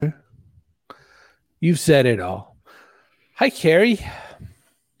You've said it all. Hi, Carrie.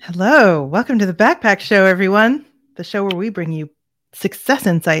 Hello. Welcome to the Backpack Show, everyone. The show where we bring you success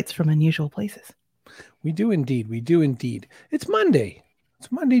insights from unusual places. We do indeed. We do indeed. It's Monday.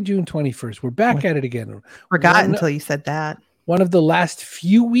 It's Monday, June 21st. We're back at it again. Forgot until you said that. One of the last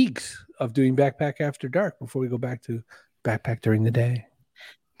few weeks of doing Backpack After Dark before we go back to Backpack During the Day.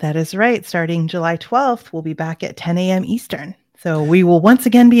 That is right. Starting July 12th, we'll be back at 10 a.m. Eastern. So we will once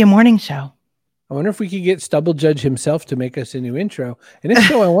again be a morning show. I wonder if we could get Stubble Judge himself to make us a new intro. And if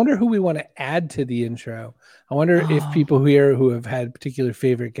so, I wonder who we want to add to the intro. I wonder if people here who have had particular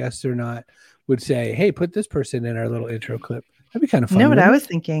favorite guests or not would say, hey, put this person in our little intro clip. That'd be kind of fun. You know what I was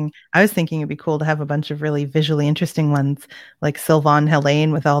thinking? I was thinking it'd be cool to have a bunch of really visually interesting ones, like Sylvain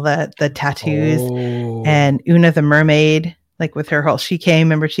Helene with all the tattoos, and Una the mermaid, like with her whole, she came,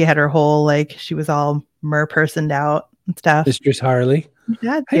 remember she had her whole, like she was all mer-personed out and stuff. Mistress Harley.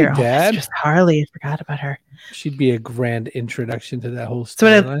 Dad, hey, Dad. Mistress Harley, I forgot about her. She'd be a grand introduction to that whole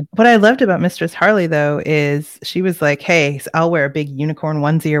storyline. So what I loved about Mistress Harley, though, is she was like, hey, I'll wear a big unicorn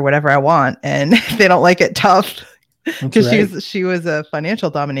onesie or whatever I want. And if they don't like it, tough. Because she was a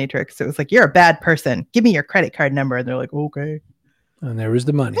financial dominatrix. So it was like, you're a bad person. Give me your credit card number. And they're like, okay. And there was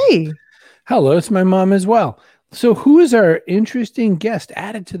the money. Hey. Hello, it's my mom as well. So who is our interesting guest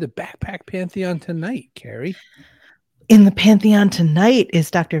added to the Backpack Pantheon tonight, Carrie? In the Pantheon tonight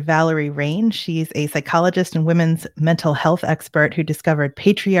is Dr. Valerie Rein. She's a psychologist and women's mental health expert who discovered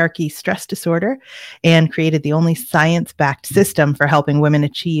patriarchy stress disorder and created the only science-backed system for helping women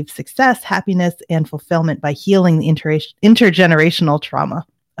achieve success, happiness, and fulfillment by healing the intergenerational trauma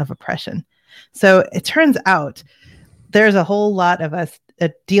of oppression. So it turns out there's a whole lot of us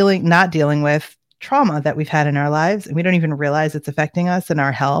not dealing with trauma that we've had in our lives, and we don't even realize it's affecting us and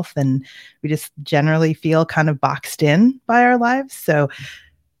our health, and we just generally feel kind of boxed in by our lives. So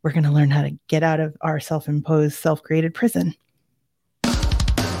we're going to learn how to get out of our self-imposed, self-created prison.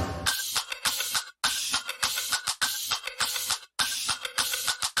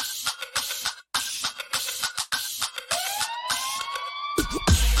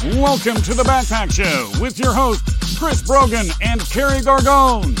 Welcome to the Backpack Show with your hosts Chris Brogan and Carrie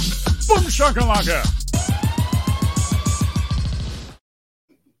Gargone. Boom shakalaka.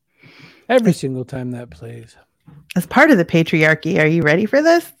 Every single time that plays. As part of the patriarchy, are you ready for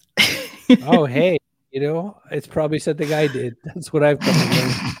this? Oh, hey, it's probably something I did. That's what I've come to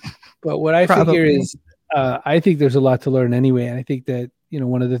learn. But what I figure is, I think there's a lot to learn anyway. And I think that,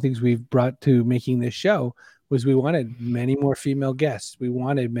 one of the things we've brought to making this show was we wanted many more female guests. We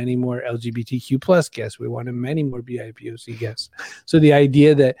wanted many more LGBTQ plus guests. We wanted many more BIPOC guests. So the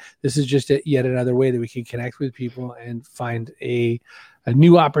idea that this is just yet another way that we can connect with people and find a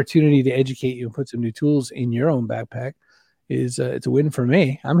new opportunity to educate you and put some new tools in your own backpack is it's a win for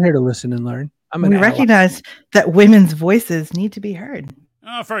me. I'm here to listen and learn. We recognize that women's voices need to be heard.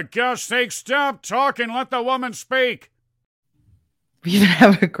 Oh, for gosh sake, stop talking. Let the woman speak. We even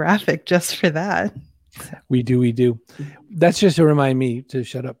have a graphic just for that. We do. That's just to remind me to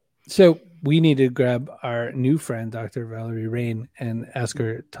shut up. So we need to grab our new friend, Dr. Valerie Rein, and ask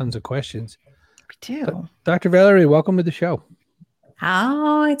her tons of questions. We do. Dr. Valerie, welcome to the show.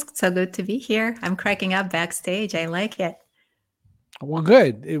 Oh, it's so good to be here. I'm cracking up backstage. I like it. Well,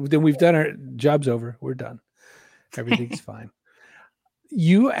 good. Then we've done our job's over. We're done. Everything's fine.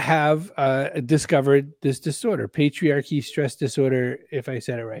 You have discovered this disorder, patriarchy stress disorder, if I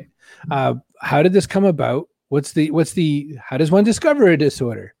said it right. How did this come about? How does one discover a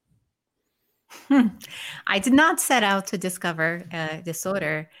disorder? I did not set out to discover a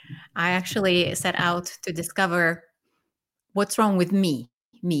disorder. I actually set out to discover what's wrong with me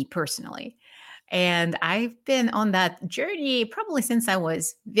personally. And I've been on that journey probably since I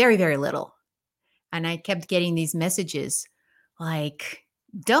was very, very little. And I kept getting these messages like,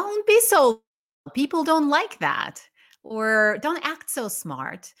 don't be so, people don't like that, or don't act so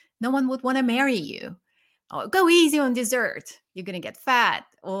smart. No one would want to marry you. Oh, go easy on dessert. You're going to get fat,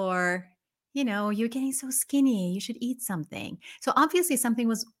 or, you're getting so skinny. You should eat something. So obviously something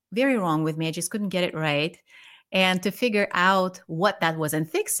was very wrong with me. I just couldn't get it right. And to figure out what that was and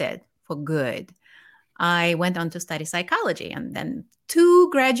fix it for good, I went on to study psychology. And then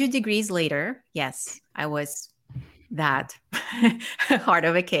 2 graduate degrees later, yes, I was that hard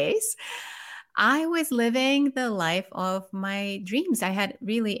of a case. I was living the life of my dreams. I had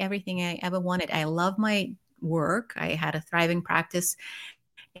really everything I ever wanted. I love my work. I had a thriving practice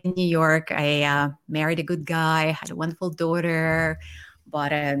in New York. I married a good guy, had a wonderful daughter,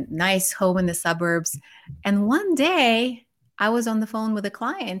 bought a nice home in the suburbs. And one day I was on the phone with a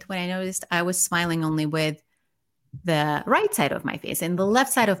client when I noticed I was smiling only with the right side of my face, and the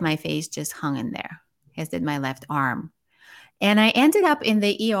left side of my face just hung in there. as did my left arm. And I ended up in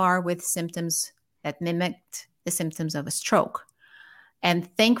the ER with symptoms that mimicked the symptoms of a stroke. And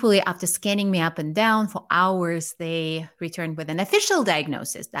thankfully, after scanning me up and down for hours, they returned with an official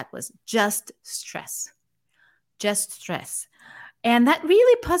diagnosis that was just stress. Just stress. And that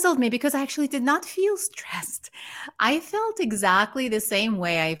really puzzled me because I actually did not feel stressed. I felt exactly the same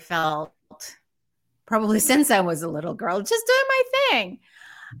way I felt probably since I was a little girl, just doing my thing.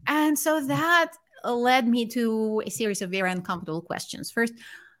 And so that led me to a series of very uncomfortable questions. First,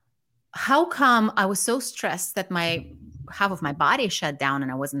 how come I was so stressed that half of my body shut down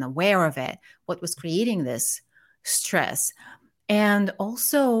and I wasn't aware of it? What was creating this stress? And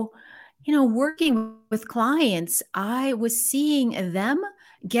also, working with clients, I was seeing them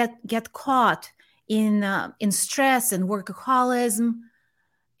get caught in stress and workaholism.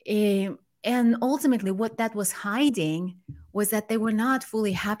 And ultimately, what that was hiding was that they were not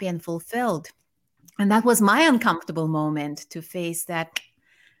fully happy and fulfilled. And that was my uncomfortable moment to face that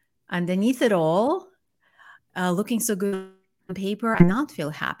underneath it all, looking so good on paper, I not feel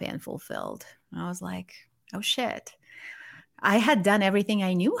happy and fulfilled. And I was like, oh shit. I had done everything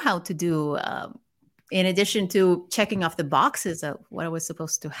I knew how to do. In addition to checking off the boxes of what I was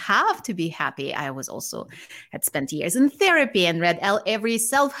supposed to have to be happy, I had spent years in therapy and read every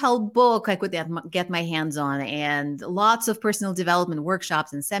self-help book I could get my hands on, and lots of personal development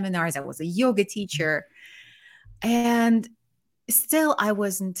workshops and seminars. I was a yoga teacher, and still I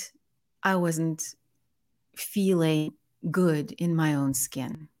wasn't feeling good in my own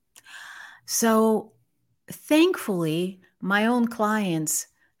skin. So thankfully, my own clients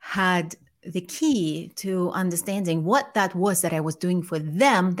had the key to understanding what that was that I was doing for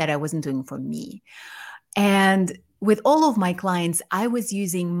them that I wasn't doing for me. And with all of my clients, I was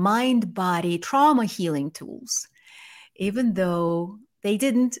using mind-body trauma healing tools, even though they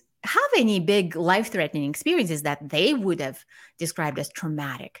didn't have any big life-threatening experiences that they would have described as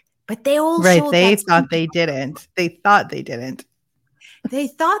traumatic. But they all showed they thought they didn't. They thought they didn't. They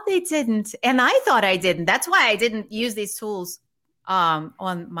thought they didn't. And I thought I didn't. That's why I didn't use these tools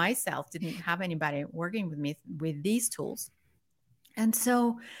on myself. Didn't have anybody working with me with these tools. And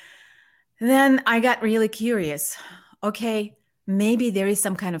so then I got really curious. Okay, maybe there is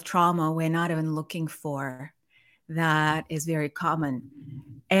some kind of trauma we're not even looking for that is very common.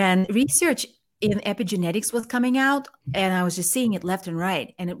 And research in epigenetics was coming out, and I was just seeing it left and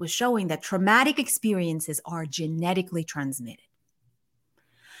right. And it was showing that traumatic experiences are genetically transmitted.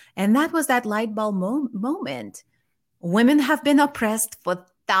 And that was that light bulb moment. Women have been oppressed for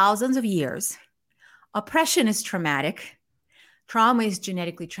thousands of years. Oppression is traumatic. Trauma is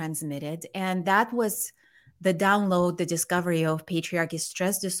genetically transmitted. And that was the discovery of patriarchy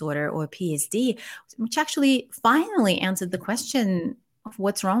stress disorder, or PSD, which actually finally answered the question of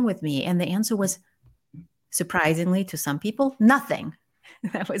what's wrong with me. And the answer was, surprisingly to some people, nothing.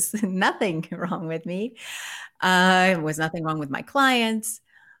 There was nothing wrong with me. There was nothing wrong with my clients,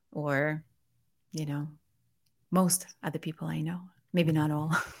 or, most other people I know, maybe not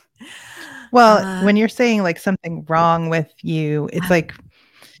all. Well, when you're saying like something wrong with you, it's like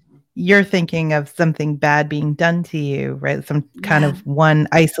you're thinking of something bad being done to you, right? Some kind of one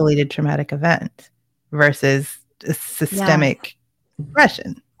isolated traumatic event versus a systemic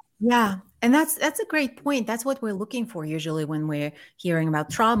oppression. Yeah. And that's a great point. That's what we're looking for usually when we're hearing about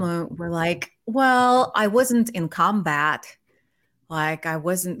trauma. We're like, well, I wasn't in combat.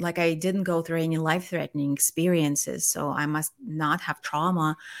 I didn't go through any life-threatening experiences, so I must not have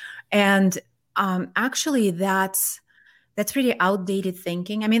trauma. And actually, that's pretty outdated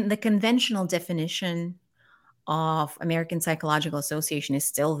thinking. I mean, the conventional definition of American Psychological Association is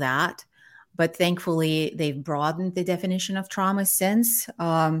still that, but thankfully, they've broadened the definition of trauma since.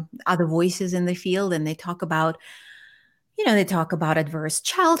 Other voices in the field, and they talk about adverse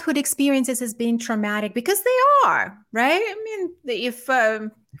childhood experiences as being traumatic, because they are, right? I mean, if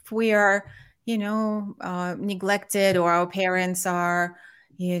we are, neglected, or our parents are,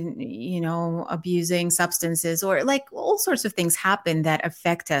 abusing substances, or like all sorts of things happen that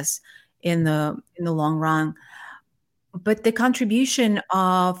affect us in the long run. But the contribution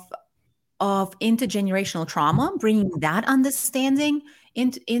of intergenerational trauma, bringing that understanding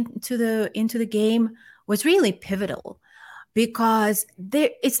into the game, was really pivotal. Because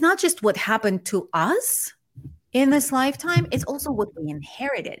it's not just what happened to us in this lifetime, it's also what we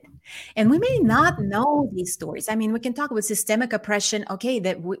inherited. And we may not know these stories. I mean, we can talk about systemic oppression. Okay,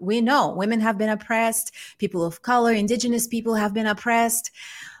 that we know women have been oppressed, people of color, indigenous people have been oppressed.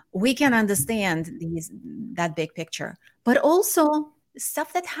 We can understand that big picture. But also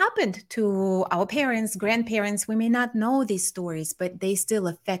stuff that happened to our parents, grandparents, we may not know these stories, but they still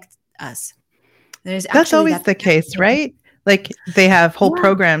affect us. That's always the case, right? Like they have whole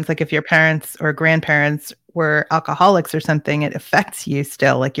programs, like if your parents or grandparents were alcoholics or something, it affects you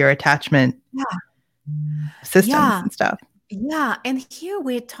still, like your attachment systems and stuff. Yeah. And here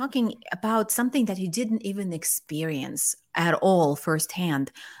we're talking about something that you didn't even experience at all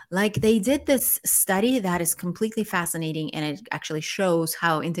firsthand. Like they did this study that is completely fascinating, and it actually shows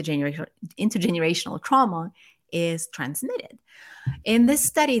how intergenerational trauma is transmitted. In this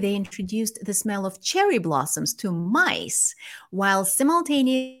study, they introduced the smell of cherry blossoms to mice while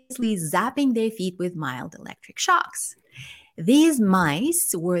simultaneously zapping their feet with mild electric shocks. These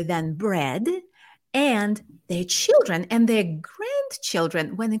mice were then bred, and their children and their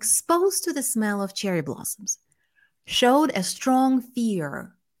grandchildren, when exposed to the smell of cherry blossoms, showed a strong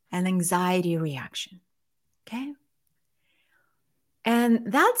fear and anxiety reaction. Okay?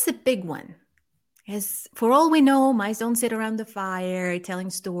 And that's a big one. As for all we know, mice don't sit around the fire telling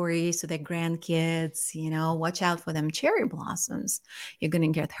stories to their grandkids, watch out for them cherry blossoms. You're going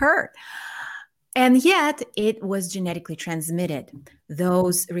to get hurt. And yet it was genetically transmitted,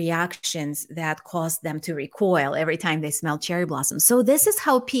 those reactions that caused them to recoil every time they smell cherry blossoms. So this is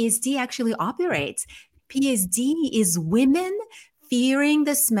how PSD actually operates. PSD is women fearing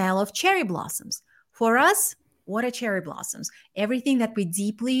the smell of cherry blossoms. For us, what are cherry blossoms? Everything that we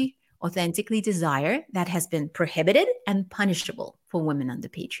deeply, authentically desire that has been prohibited and punishable for women under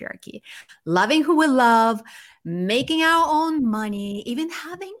patriarchy. Loving who we love, making our own money, even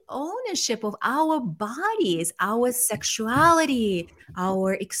having ownership of our bodies, our sexuality,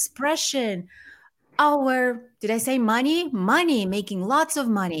 our expression, did I say money? Money, making lots of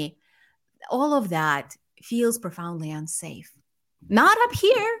money. All of that feels profoundly unsafe. Not up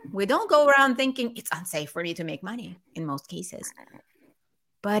here. We don't go around thinking it's unsafe for me to make money in most cases.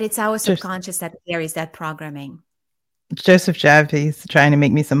 But it's our subconscious that carries that programming. Joseph Javi's trying to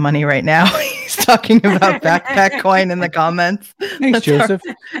make me some money right now. He's talking about backpack coin in the comments. Thanks, Joseph.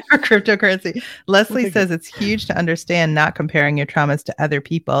 For cryptocurrency. Leslie says it's huge to understand not comparing your traumas to other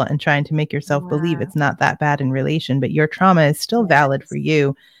people and trying to make yourself believe it's not that bad in relation, but your trauma is still valid for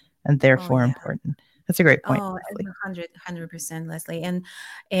you and therefore important. That's a great point. 100%, Leslie.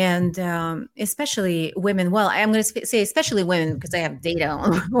 And especially women. Well, I'm going to say especially women because I have data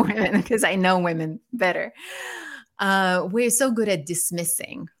on women because I know women better. We're so good at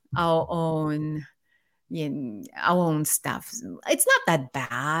dismissing our own stuff. It's not that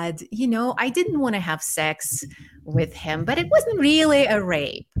bad. I didn't want to have sex with him, but it wasn't really a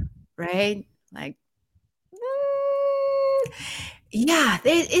rape, right? Like, yeah,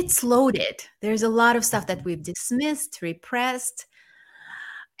 it's loaded. There's a lot of stuff that we've dismissed, repressed.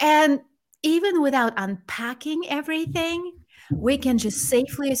 And even without unpacking everything, we can just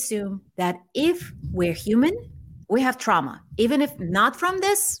safely assume that if we're human, we have trauma, even if not from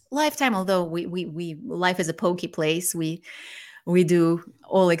this lifetime, although we life is a pokey place. We do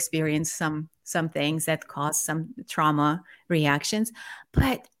all experience some things that cause some trauma reactions,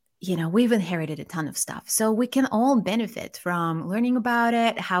 but we've inherited a ton of stuff. So we can all benefit from learning about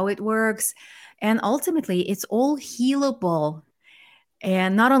it, how it works. And ultimately, it's all healable.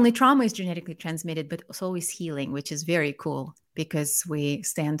 And not only trauma is genetically transmitted, but so is healing, which is very cool because we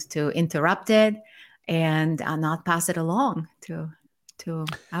stand to interrupt it and not pass it along to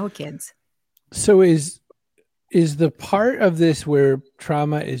our kids. So is the part of this where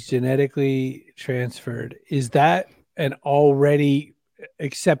trauma is genetically transferred, is that an already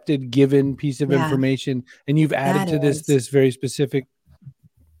accepted given piece of information and you've added to this very specific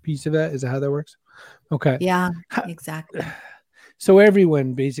piece of that? Is that how that works? Okay. Yeah, exactly. So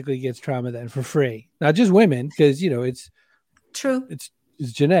everyone basically gets trauma then for free, not just women, because it's true. It's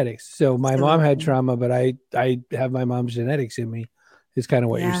genetics. So my mom had trauma, but I have my mom's genetics in me. Is kind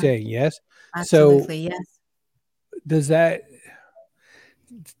of what you're saying, yes? Absolutely, so yes.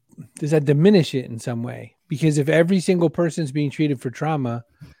 Does that diminish it in some way? Because if every single person's being treated for trauma,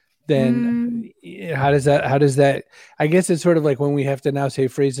 then how does that? I guess it's sort of like when we have to now say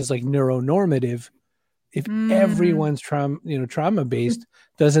phrases like neuronormative. If everyone's trauma based,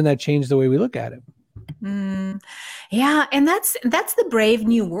 doesn't that change the way we look at it? Yeah, and that's the brave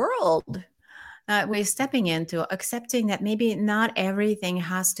new world we're stepping into, accepting that maybe not everything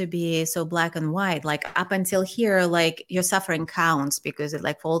has to be so black and white. Like up until here, like your suffering counts because it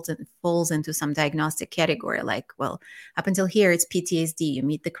like falls into some diagnostic category. Like, well, up until here, it's PTSD. You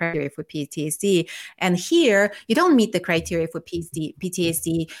meet the criteria for PTSD, and here you don't meet the criteria for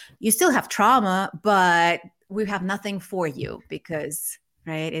PTSD. You still have trauma, but we have nothing for you because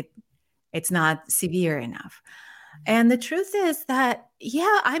it's not severe enough. And the truth is that,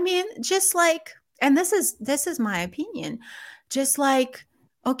 just like, and this is my opinion, just like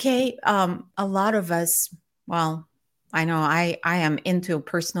Okay, a lot of us, well, I know I am into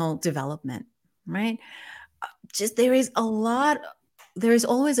personal development, right? Just there is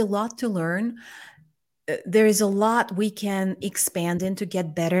always a lot to learn. There is a lot we can expand into,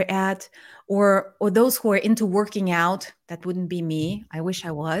 get better at, or those who are into working out, that wouldn't be me. I wish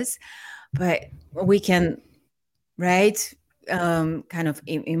I was, but we can, right? Kind of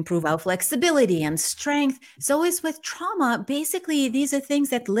improve our flexibility and strength. So is with trauma. Basically, these are things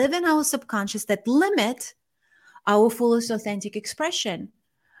that live in our subconscious that limit our fullest authentic expression.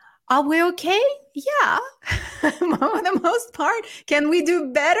 Are we okay? Yeah. For the most part. Can we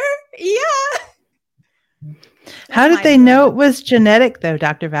do better? Yeah. How did they know it was genetic, though,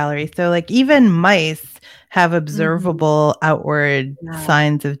 Dr. Valerie? So, like, even mice have observable outward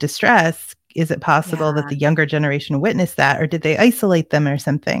signs of distress. Is it possible that the younger generation witnessed that, or did they isolate them or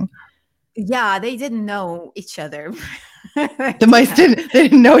something? Yeah, they didn't know each other. The mice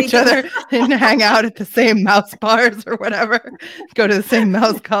didn't know each other, didn't hang out at the same mouse bars or whatever, go to the same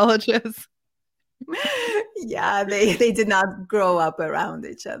mouse colleges. Yeah, they did not grow up around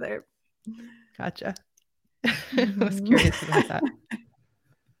each other. Gotcha. I was curious about that.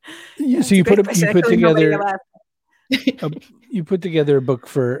 So you put together you put together a book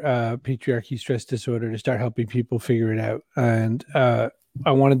for patriarchy, stress disorder, to start helping people figure it out. And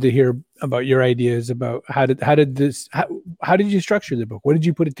I wanted to hear about your ideas about how did you structure the book? What did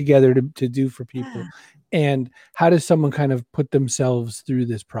you put it together to do for people? And how does someone kind of put themselves through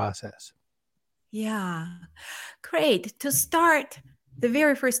this process? Yeah, great. To start, the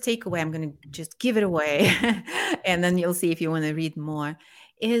very first takeaway, I'm going to just give it away, and then you'll see if you want to read more,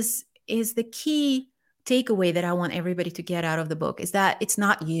 is the key takeaway that I want everybody to get out of the book is that it's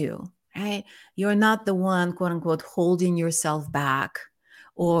not you, right? You're not the one, quote unquote, holding yourself back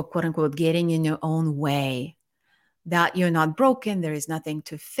or quote unquote, getting in your own way, that you're not broken. There is nothing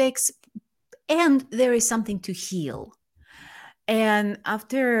to fix, and there is something to heal. And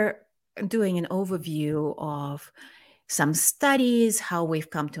after doing an overview of some studies, how we've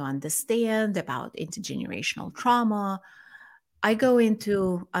come to understand about intergenerational trauma, I go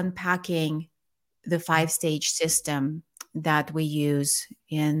into unpacking the 5-stage system that we use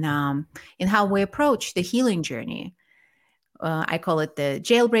in how we approach the healing journey. I call it the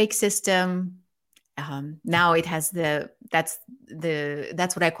jailbreak system. Now it has that's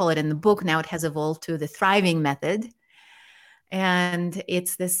what I call it in the book. Now it has evolved to the thriving method. And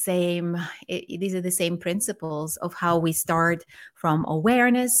it's the same, these are the same principles of how we start from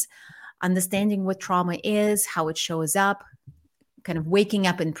awareness, understanding what trauma is, how it shows up, kind of waking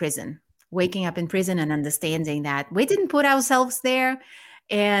up in prison and understanding that we didn't put ourselves there,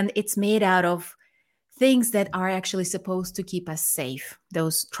 and it's made out of things that are actually supposed to keep us safe,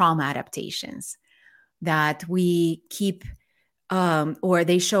 those trauma adaptations that we keep, or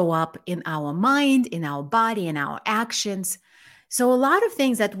they show up in our mind, in our body, in our actions. So a lot of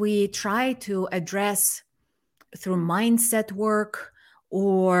things that we try to address through mindset work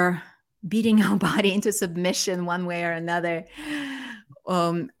or beating our body into submission one way or another,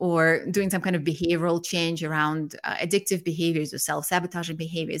 or doing some kind of behavioral change around addictive behaviors or self-sabotaging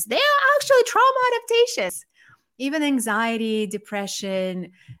behaviors, they are actually trauma adaptations. Even anxiety,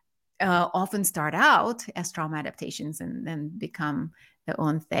 depression often start out as trauma adaptations and then become their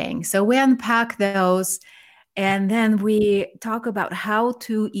own thing. So we unpack those. And then we talk about how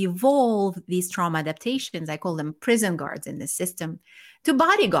to evolve these trauma adaptations. I call them prison guards in the system, to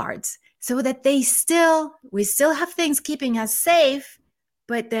bodyguards, so that we still have things keeping us safe,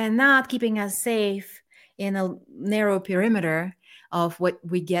 but they're not keeping us safe in a narrow perimeter of what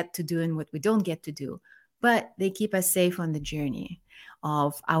we get to do and what we don't get to do. But they keep us safe on the journey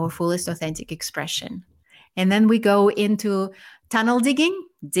of our fullest authentic expression. And then we go into tunnel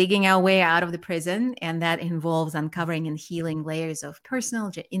digging our way out of the prison. And that involves uncovering and healing layers of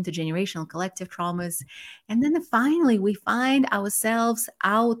personal, intergenerational, collective traumas. And then finally, we find ourselves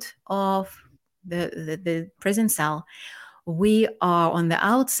out of the prison cell. We are on the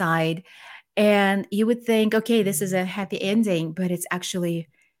outside, and you would think, okay, this is a happy ending, but it's actually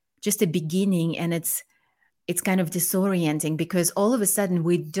just a beginning. And it's kind of disorienting because all of a sudden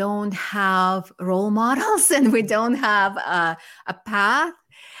we don't have role models and we don't have a path.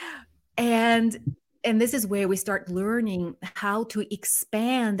 And this is where we start learning how to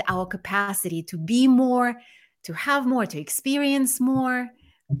expand our capacity to be more, to have more, to experience more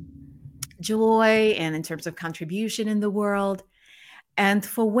joy and in terms of contribution in the world. And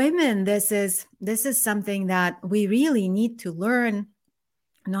for women, this is something that we really need to learn,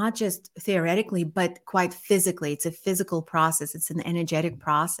 not just theoretically, but quite physically. It's a physical process. It's an energetic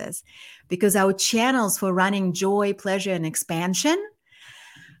process, because our channels for running joy, pleasure, and expansion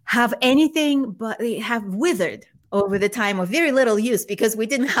have anything but they have withered over the time of very little use because we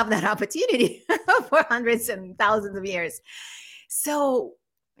didn't have that opportunity for hundreds and thousands of years. So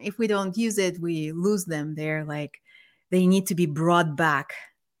if we don't use it, we lose them. They need to be brought back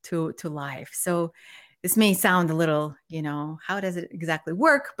to life. So this may sound a little, how does it exactly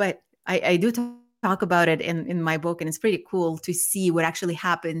work? But I do talk about it in my book, and it's pretty cool to see what actually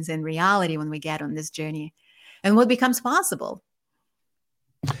happens in reality when we get on this journey and what becomes possible.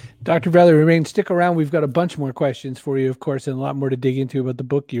 Dr. Valerie Rein, stick around. We've got a bunch more questions for you, of course, and a lot more to dig into about the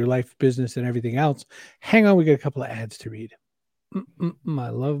book, your life, business, and everything else. Hang on. We got a couple of ads to read. I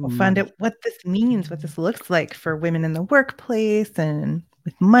love We'll find out what this means, what this looks like for women in the workplace and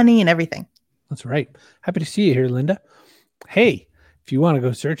with money and everything. That's right. Happy to see you here, Linda. Hey, if you want to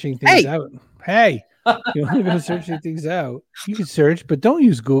go searching things out. Hey, if you want to go searching things out, you can search, but don't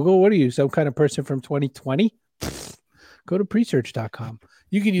use Google. What are you, some kind of person from 2020? Go to presearch.com.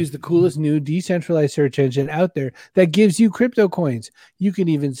 You can use the coolest new decentralized search engine out there that gives you crypto coins. You can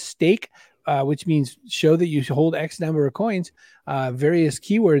even stake, which means show that you hold X number of coins, various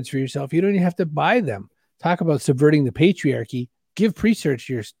keywords for yourself. You don't even have to buy them. Talk about subverting the patriarchy. Give Presearch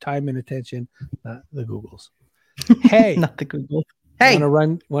your time and attention, not the Googles. Hey, not the Googles. Hey,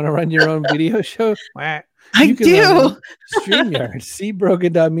 want to run your own video show? I do. StreamYard,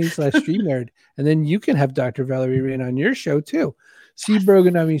 cbrogan.me/StreamYard. And then you can have Dr. Valerie Rein on your show too.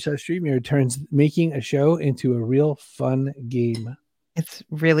 cbrogan.me/StreamYard turns making a show into a real fun game. It's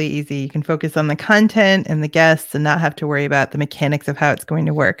really easy. You can focus on the content and the guests and not have to worry about the mechanics of how it's going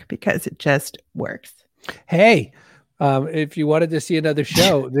to work because it just works. Hey, if you wanted to see another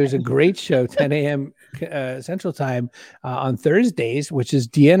show, there's a great show, 10 a.m. Central Time on Thursdays, which is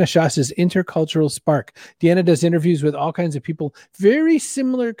Deanna Schaas's Intercultural Spark. Deanna does interviews with all kinds of people, very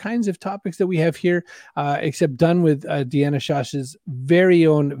similar kinds of topics that we have here, except done with Deanna Schaas's very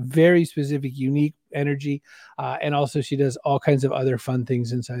own, very specific, unique energy. And also she does all kinds of other fun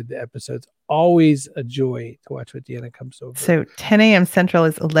things inside the episodes. Always a joy to watch what Deanna comes over. So 10 a.m. Central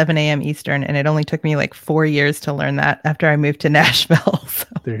is 11 a.m. Eastern. And it only took me like 4 years to learn that after I moved to Nashville. So.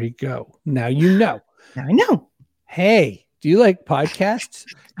 There you go. Now you know. Now I know. Hey, do you like podcasts?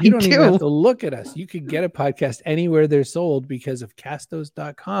 You don't even have to look at us. You can get a podcast anywhere they're sold because of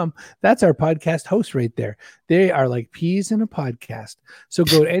castos.com. That's our podcast host right there. They are like peas in a podcast. So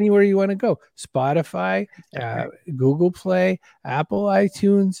go anywhere you want to go. Spotify, Google Play, Apple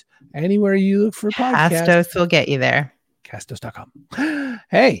iTunes, anywhere you look for podcasts. Castos will get you there. Castos.com.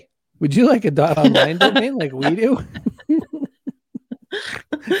 Hey, would you like a .online domain like we do?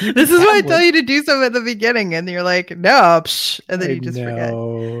 This is why I tell you to do something at the beginning, and you're like, no, and then you just forget.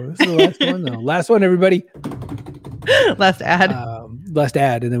 This is the last one, though. Last one, everybody. Last ad.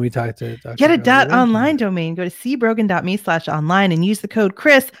 And then we talk to Dr. Get a .online domain. Go to cbrogan.me/online and use the code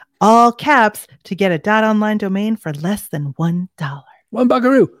Chris, all caps, to get a .online domain for less than $1. $1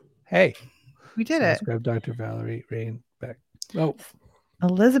 buckaroo. Hey, we did it. Let's grab Dr. Valerie Rein back. Oh,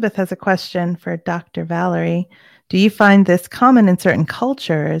 Elizabeth has a question for Dr. Valerie. Do you find this common in certain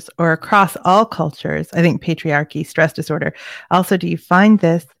cultures or across all cultures? I think patriarchy, stress disorder. Also, do you find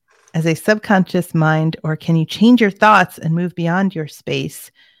this as a subconscious mind, or can you change your thoughts and move beyond your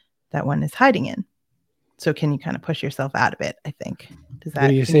space that one is hiding in? So can you kind of push yourself out of it, I think? Does that? What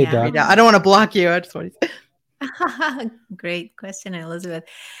do you say, Doc? I don't want to block you. I just want to Great question, Elizabeth.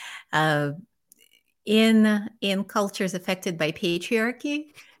 In cultures affected by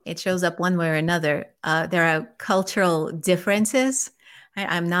patriarchy, it shows up one way or another. There are cultural differences.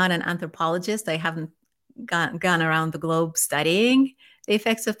 I'm not an anthropologist. I haven't gone around the globe studying the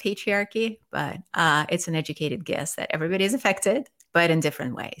effects of patriarchy, but it's an educated guess that everybody is affected, but in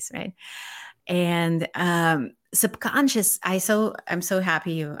different ways, right? And subconscious, I'm so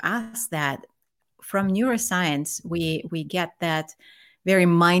happy you asked that. From neuroscience, we get that very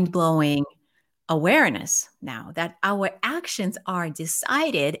mind-blowing awareness now that our actions are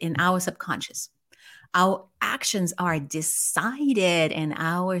decided in our subconscious. Our actions are decided in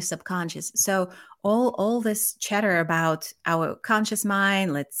our subconscious. So all this chatter about our conscious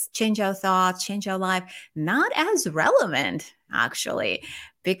mind, let's change our thoughts, change our life, not as relevant, actually,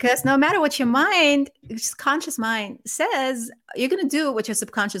 because no matter what your conscious mind says, you're going to do what your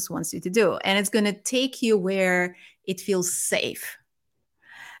subconscious wants you to do. And it's going to take you where it feels safe.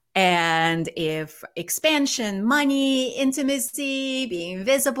 And if expansion, money, intimacy, being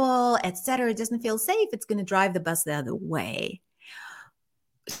visible, etc., doesn't feel safe, it's going to drive the bus the other way.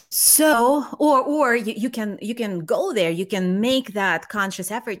 So, or you can go there, you can make that conscious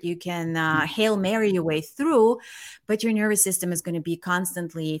effort, you can Hail Mary your way through, but your nervous system is going to be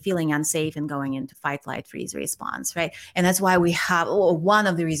constantly feeling unsafe and going into fight, flight, freeze response, right? And that's why we have, one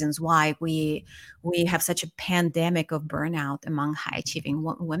of the reasons why we have such a pandemic of burnout among high achieving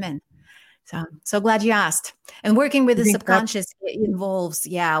women. So glad you asked. And working with the subconscious involves,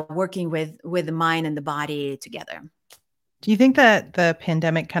 working with the mind and the body together. Do you think that the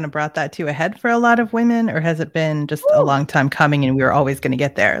pandemic kind of brought that to a head for a lot of women, or has it been just a long time coming and we were always going to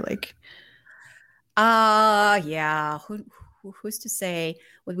get there? Yeah. Who's to say?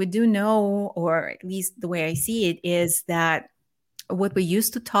 What we do know, or at least the way I see it, is that what we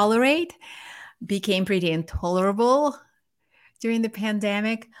used to tolerate became pretty intolerable during the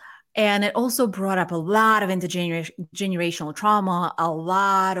pandemic. And it also brought up a lot of intergenerational trauma. A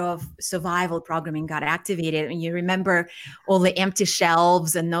lot of survival programming got activated. And you remember all the empty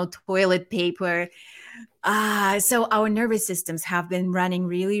shelves and no toilet paper. So our nervous systems have been running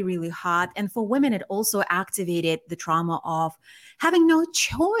really, really hot. And for women, it also activated the trauma of having no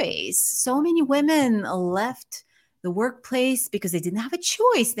choice. So many women left the workplace because they didn't have a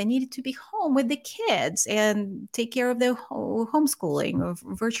choice. They needed to be home with the kids and take care of their homeschooling or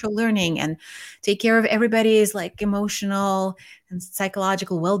virtual learning and take care of everybody's emotional and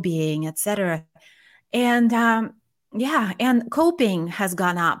psychological well-being, etc. And and coping has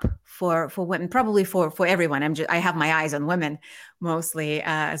gone up for women, probably for everyone. I have my eyes on women mostly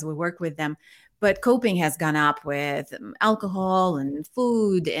as we work with them. But coping has gone up with alcohol and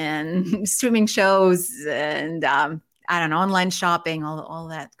food and streaming shows and, online shopping, all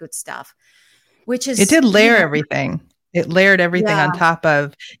that good stuff, which is... It did layer everything. It layered everything on top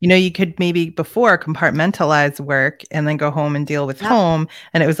of, you could maybe before compartmentalize work and then go home and deal with home.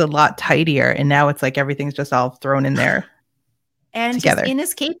 And it was a lot tidier. And now it's everything's just all thrown in there and together. Just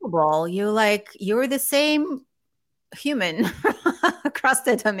inescapable. You're the same human across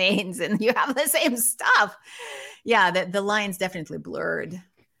the domains and you have the same stuff. The line's definitely blurred,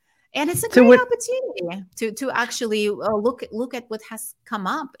 and it's a great opportunity to actually look at what has come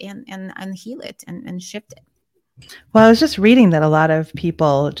up and heal it and shift it. Well, I was just reading that a lot of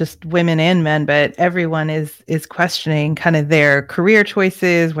people, just women and men, but everyone is questioning kind of their career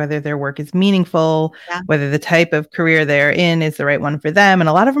choices, whether their work is meaningful, whether the type of career they're in is the right one for them. And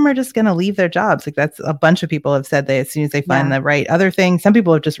a lot of them are just going to leave their jobs. That's a bunch of people have said that as soon as they find the right other thing. Some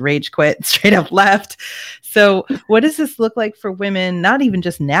people have just rage quit, straight up left. So what does this look like for women? Not even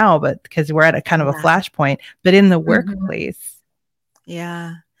just now, but because we're at a kind of a flashpoint, but in the workplace.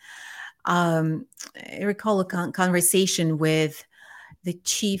 Yeah. I recall a conversation with the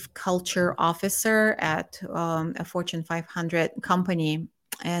chief culture officer at a Fortune 500 company.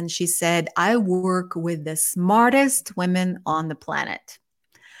 And she said, I work with the smartest women on the planet.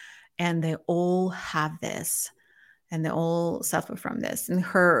 And they all have this. And they all suffer from this. And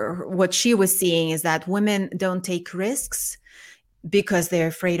what she was seeing is that women don't take risks because they're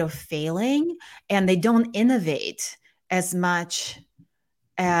afraid of failing. And they don't innovate as much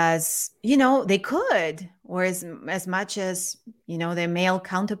as they could, or as much as their male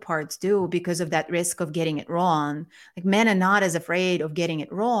counterparts do, because of that risk of getting it wrong. Men are not as afraid of getting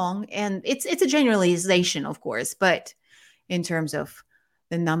it wrong, and it's a generalization, of course, but in terms of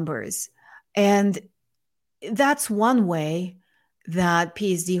the numbers. And that's one way that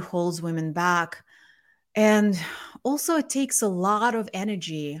PSD holds women back. And also it takes a lot of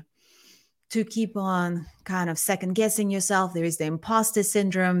energy to keep on kind of second guessing yourself. There is the imposter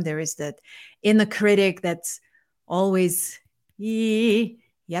syndrome. There is that inner critic that's always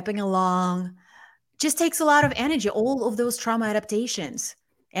yapping along. Just takes a lot of energy. All of those trauma adaptations,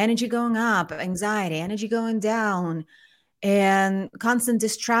 energy going up, anxiety, energy going down, and constant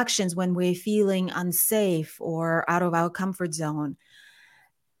distractions when we're feeling unsafe or out of our comfort zone.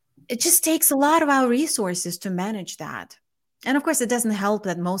 It just takes a lot of our resources to manage that. And of course, it doesn't help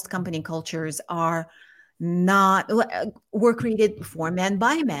that most company cultures were created for men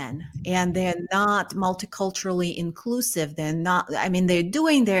by men, and they're not multiculturally inclusive. They're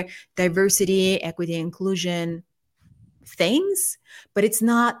doing their diversity, equity, inclusion things, but it's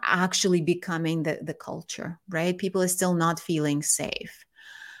not actually becoming the culture, right? People are still not feeling safe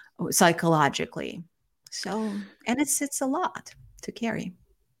psychologically. So, and it's a lot to carry.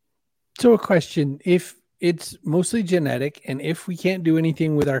 So a question, if it's mostly genetic, and if we can't do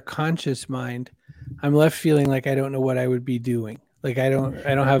anything with our conscious mind, I'm left feeling like I don't know what I would be doing. I don't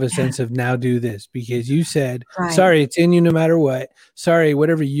have a sense of now do this, because you said, sorry, it's in you no matter what. Sorry,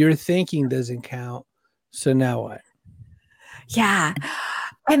 whatever you're thinking doesn't count. So now what? Yeah.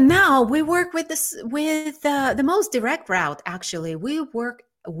 And now we work with the most direct route. Actually, we work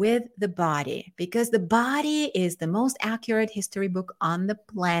with the body, because the body is the most accurate history book on the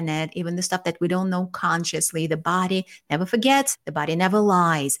planet. Even the stuff that we don't know consciously, the body never forgets, the body never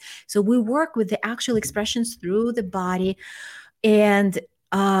lies. So we work with the actual expressions through the body, and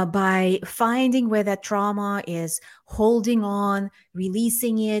by finding where that trauma is, holding on,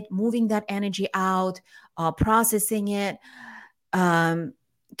 releasing it, moving that energy out, processing it,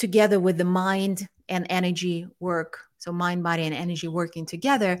 together with the mind and energy work. So mind, body, and energy working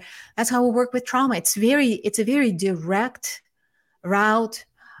together. That's how we work with trauma. It's a very direct route.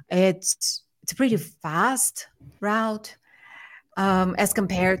 It's a pretty fast route, as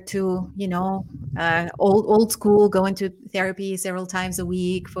compared to, old school, going to therapy several times a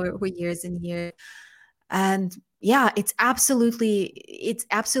week for years and years. And yeah, it's absolutely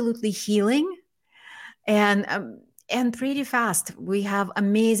healing, and pretty fast. We have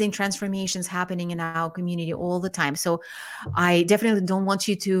amazing transformations happening in our community all the time. So I definitely don't want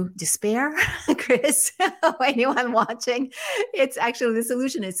you to despair, Chris, or anyone watching. It's actually, the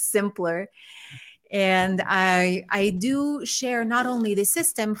solution is simpler. And I do share not only the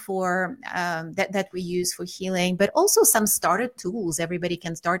system for that we use for healing, but also some starter tools everybody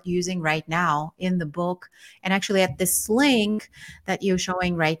can start using right now in the book. And actually, at this link that you're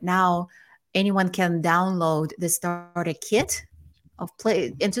showing right now, anyone can download the starter kit of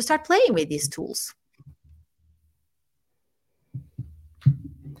play and to start playing with these tools.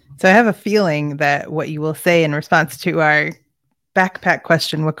 So I have a feeling that what you will say in response to our backpack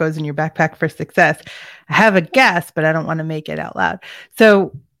question, what goes in your backpack for success, I have a guess, but I don't want to make it out loud.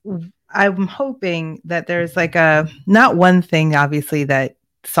 So I'm hoping that there's like not one thing, obviously, that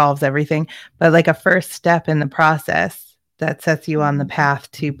solves everything, but like a first step in the process that sets you on the path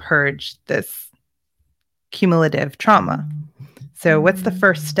to purge this cumulative trauma. So what's the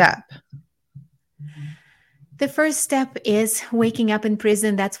first step? The first step is waking up in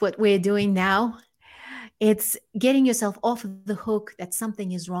prison. That's what we're doing now. It's getting yourself off the hook that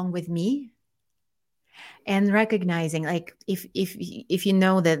something is wrong with me, and recognizing, like, if you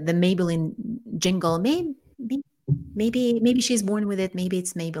know that the Maybelline jingle, maybe she's born with it. Maybe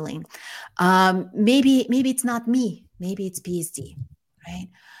it's Maybelline. Maybe it's not me. Maybe it's PSD, right?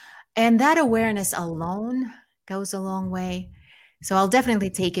 And that awareness alone goes a long way. So I'll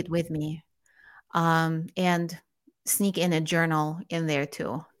definitely take it with me, and sneak in a journal in there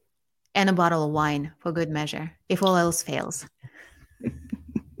too, and a bottle of wine for good measure, if all else fails.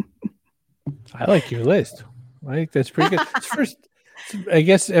 I like your list. I think that's pretty good. First, I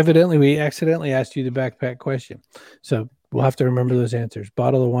guess evidently we accidentally asked you the backpack question, so we'll have to remember those answers.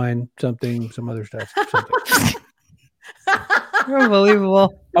 Bottle of wine, something, some other stuff.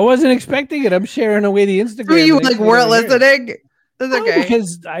 Unbelievable. I wasn't expecting it. I'm sharing away the Instagram. So you weren't listening? That's okay.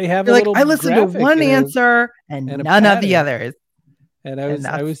 Because I have You're I listened to one answer and none of the others. And I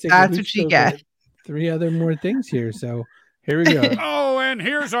was thinking, that's what she got. 3 other more things here. So here we go. Oh, and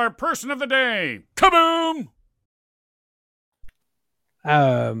here's our person of the day. Kaboom!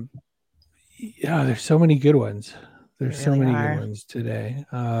 Yeah, there's so many good ones. There's so many good ones today.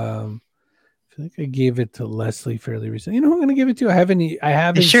 I feel like I gave it to Leslie fairly recently. You know who I'm going to give it to? I haven't.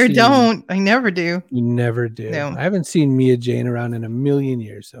 I sure don't. I never do. You never do. No. I haven't seen Mia Jane around in a million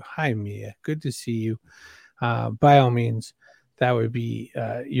years. So hi, Mia. Good to see you. By all means, that would be,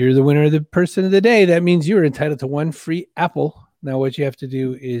 you're the winner of the person of the day. That means you're entitled to 1 free apple. Now, what you have to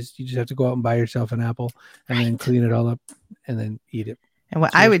do is you just have to go out and buy yourself an apple and then clean it all up and then eat it. And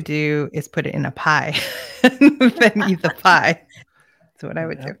what I would do is put it in a pie, then eat the pie. That's what I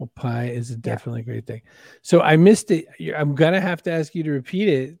would do. Apple pie is definitely a great thing. So I missed it. I'm going to have to ask you to repeat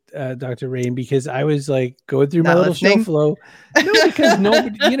it, Dr. Rein, because I was like going through my little show flow. No, because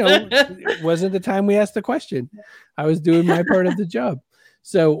nobody, it wasn't the time we asked the question. I was doing my part of the job.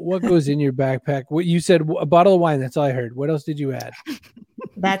 So what goes in your backpack? What you said, a bottle of wine. That's all I heard. What else did you add?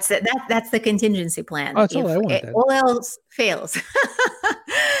 That's it. That's the contingency plan. Oh, that's all I want. All else fails.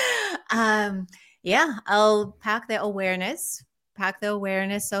 I'll pack the awareness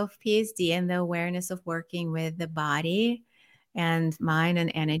of PSD and the awareness of working with the body and mind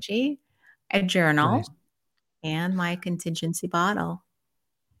and energy, a journal, and my contingency bottle.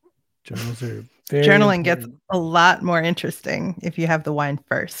 Journals are very Journaling important. gets a lot more interesting if you have the wine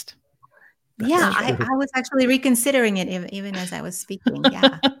first. I was actually reconsidering it even as I was speaking.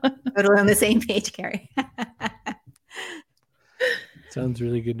 Yeah, totally on the same page, Carrie. Sounds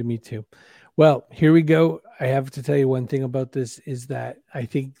really good to me too. Well, here we go. I have to tell you one thing about this is that I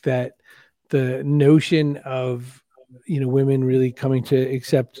think that the notion of, women really coming to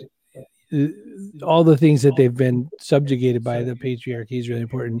accept all the things that they've been subjugated by the patriarchy is really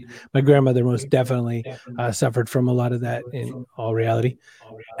important. My grandmother most definitely suffered from a lot of that in all reality.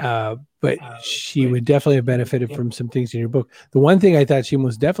 But she would definitely have benefited from some things in your book. The one thing I thought she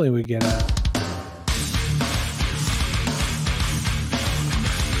most definitely would get